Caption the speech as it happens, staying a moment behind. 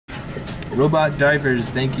Robot drivers,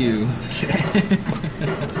 thank you.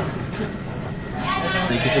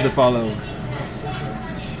 Thank you for the follow.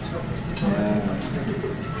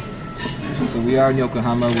 So we are in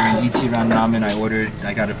Yokohama. We're in Ichiran Ramen.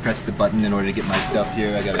 I gotta press the button in order to get my stuff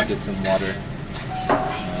here. I gotta get some water.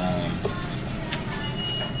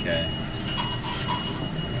 Okay.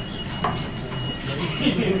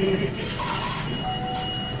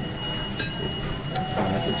 So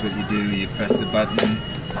this is what you do. You press the button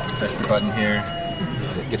here.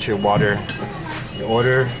 Get your water. You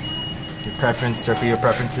order your preference, or for your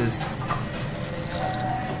preferences.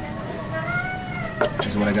 This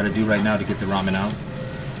is what I gotta do right now to get the ramen out.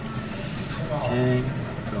 Okay,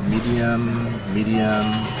 so medium. Green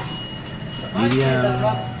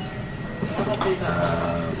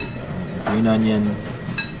onion.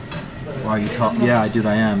 Why are you talking? Yeah, dude,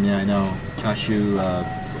 I am. Yeah, I know. Chashu,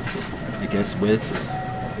 I guess with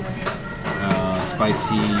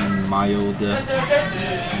spicy, mild,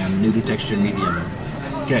 and noodle texture medium.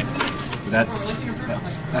 Okay, so that's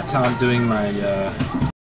how I'm doing my.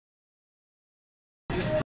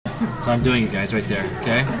 So I'm doing it, guys, right there.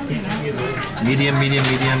 Okay, medium,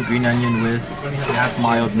 green onion with half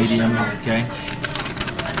mild, medium. Okay,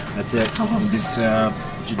 that's it. You just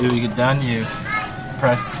what you do, you get done, you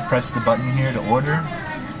press the button here to order,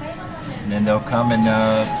 and then they'll come and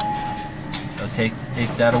they'll take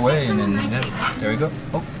that away, and then there we go.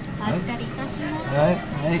 Oh, right,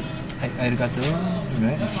 arigato.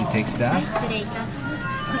 Right, she takes that.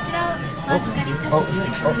 Oh,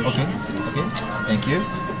 okay, thank you.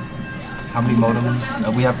 How many modems?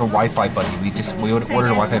 We have a Wi-Fi buddy. We ordered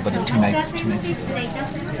a Wi-Fi buddy two nights ago.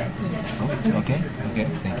 Oh, okay,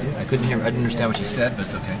 thank you. I didn't understand what you said, but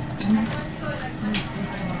it's okay.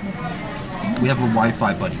 We have a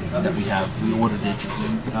Wi-Fi buddy that we ordered it.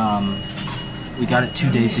 We got it 2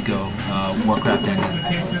 days ago, Warcraft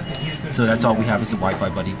ended. So that's all we have is a Wi-Fi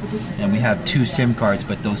buddy. And we have 2 SIM cards,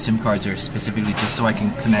 but those SIM cards are specifically just so I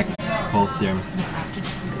can connect both them.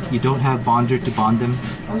 You don't have bonder to bond them?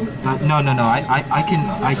 No. I can.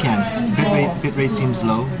 Bitrate seems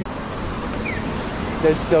low.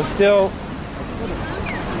 They'll still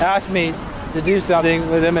ask me to do something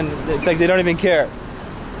with them, and it's like they don't even care.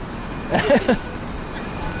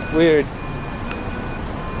 Weird.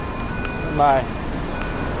 My.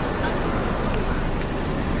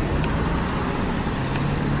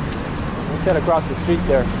 Let's head across the street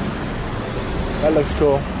there. That looks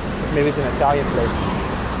cool. Maybe it's an Italian place.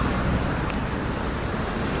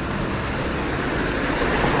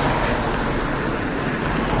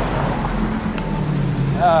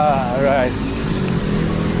 All right.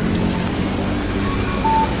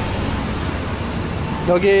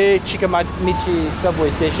 Noge Chikamichi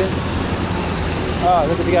subway station. Oh,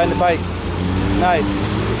 look at the guy on the bike. Nice.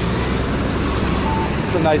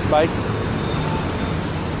 It's a nice bike.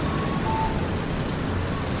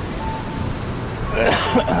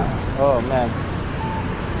 Oh man.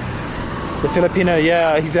 The Filipino,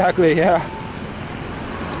 yeah, exactly, yeah.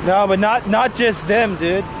 No, but not just them,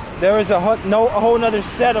 dude. There was a whole nother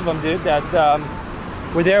set of them, dude, that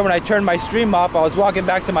were there when I turned my stream off. I was walking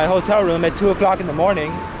back to my hotel room at 2 o'clock in the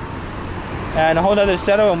morning, and a whole nother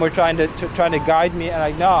set of them were trying to guide me. And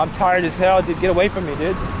like, no, I'm tired as hell, dude. Get away from me,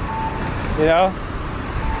 dude. You know.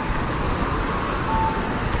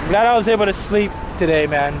 I'm glad I was able to sleep today,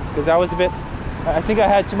 man, because I think I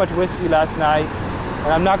had too much whiskey last night,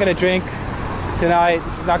 and I'm not gonna drink tonight.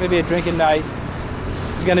 This is not gonna be a drinking night.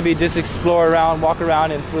 It's gonna be just explore around, walk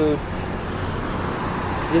around, and food.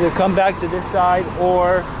 Either come back to this side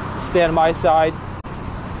or stay on my side,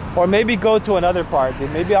 or maybe go to another part.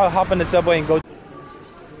 Maybe I'll hop on the subway and go.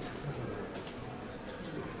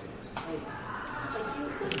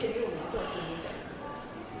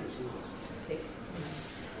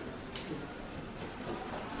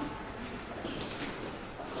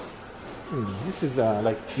 This is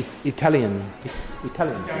like Italian.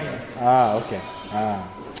 Ah, okay.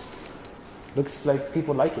 Looks like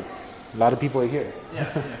people like it. A lot of people are here.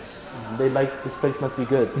 Yes. They like, this place must be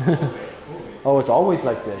good. Oh, it's always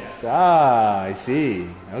like this. Ah, I see.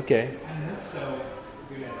 Okay. And not so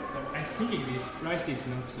good. I think this price is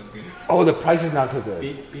not so good. Oh, the price is not so good.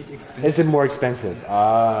 Bit expensive. Is it more expensive? Yes.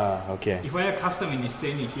 Ah, okay. If I have customer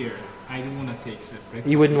staying here, I don't want to take the.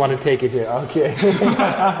 You wouldn't want to take it here. Okay.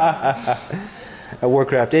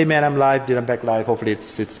 Warcraft. Hey man, I'm live, dude. I'm back live. Hopefully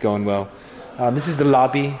it's going well. This is the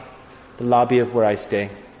lobby of where I stay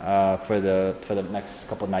for the next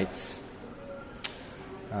couple nights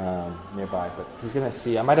nearby. But he's gonna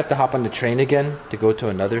see. I might have to hop on the train again to go to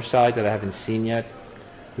another side that I haven't seen yet.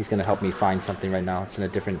 He's gonna help me find something right now. It's in a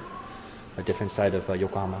different side of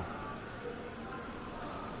Yokohama.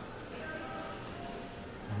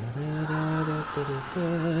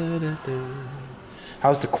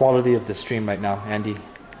 How's the quality of the stream right now, Andy?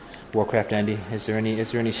 Warcraft Andy, is there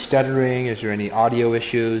any stuttering? Is there any audio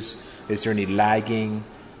issues? Is there any lagging?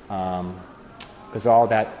 Because all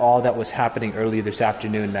that was happening earlier this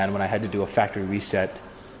afternoon, man, when I had to do a factory reset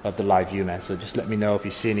of the live view, man. So just let me know if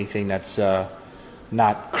you see anything that's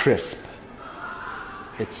not crisp.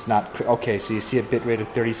 It's not okay. So you see a bit rate of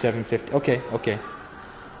 3750.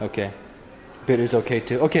 Okay. Bit is okay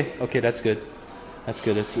too. Okay, that's good. That's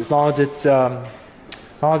good. As long as it's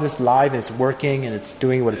live and it's working and it's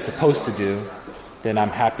doing what it's supposed to do, then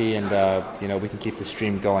I'm happy, and we can keep the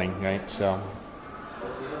stream going, right? So,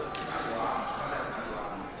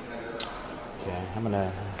 okay, I'm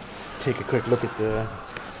gonna take a quick look at the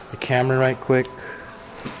camera right quick.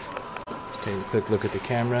 Take a quick look at the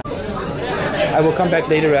camera. I will come back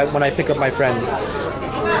later when I pick up my friends.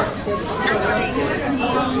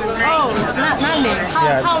 Oh, not many.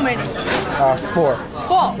 How many? 4.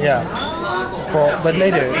 4? Yeah. 4. But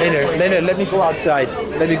later. Let me go outside.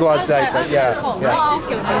 But yeah.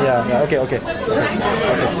 Okay.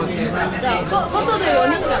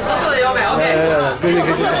 Good.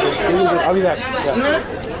 I'll be back. Yeah.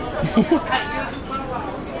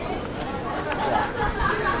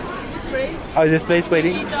 Oh, is this place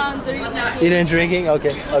waiting? Eating and drinking?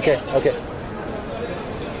 Okay.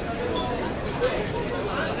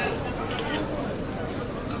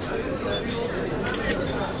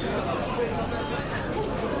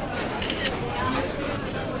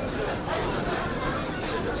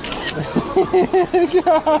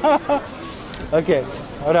 Okay,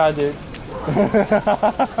 hold on, dude.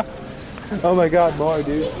 Oh my God, more,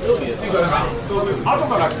 dude.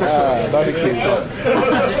 Barbecue.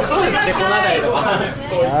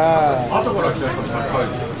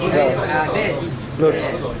 Look.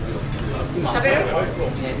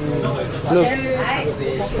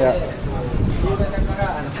 Yeah.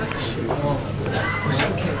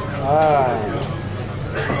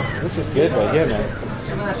 This is good right here, man.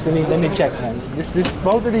 Let me check, man.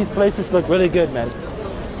 Both of these places look really good, man.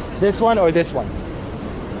 This one or this one?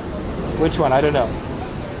 Which one? I don't know.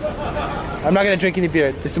 I'm not gonna drink any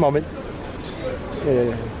beer. Just a moment.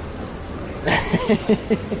 Yeah.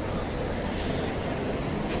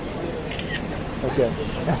 Okay.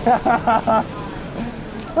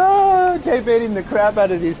 Oh, J-baiting the crap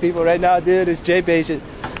out of these people right now, dude. It's J-baiting.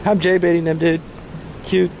 I'm J-baiting them, dude.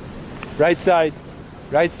 Cute. Right side.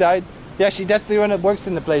 Yeah, that's the one that works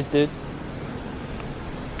in the place, dude.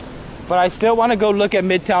 But I still want to go look at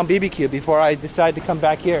Midtown BBQ before I decide to come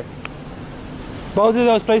back here. Both of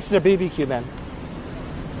those places are BBQ, man.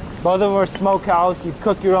 Both of them are smokehouse. You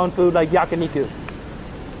cook your own food like yakiniku.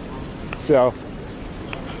 So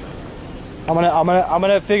I'm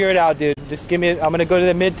gonna figure it out, dude. Just give me. I'm gonna go to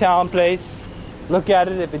the Midtown place, look at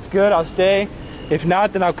it. If it's good, I'll stay. If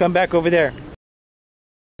not, then I'll come back over there.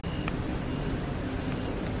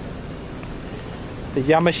 The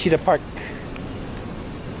Yamashita Park.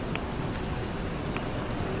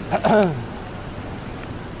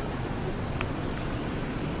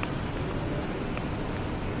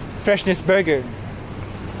 Freshness Burger.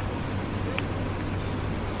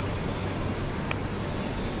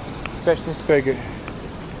 Freshness Burger.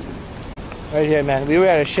 Right here, man. We were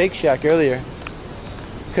at a Shake Shack earlier.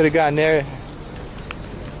 Could have gone there.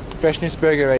 Freshness Burger right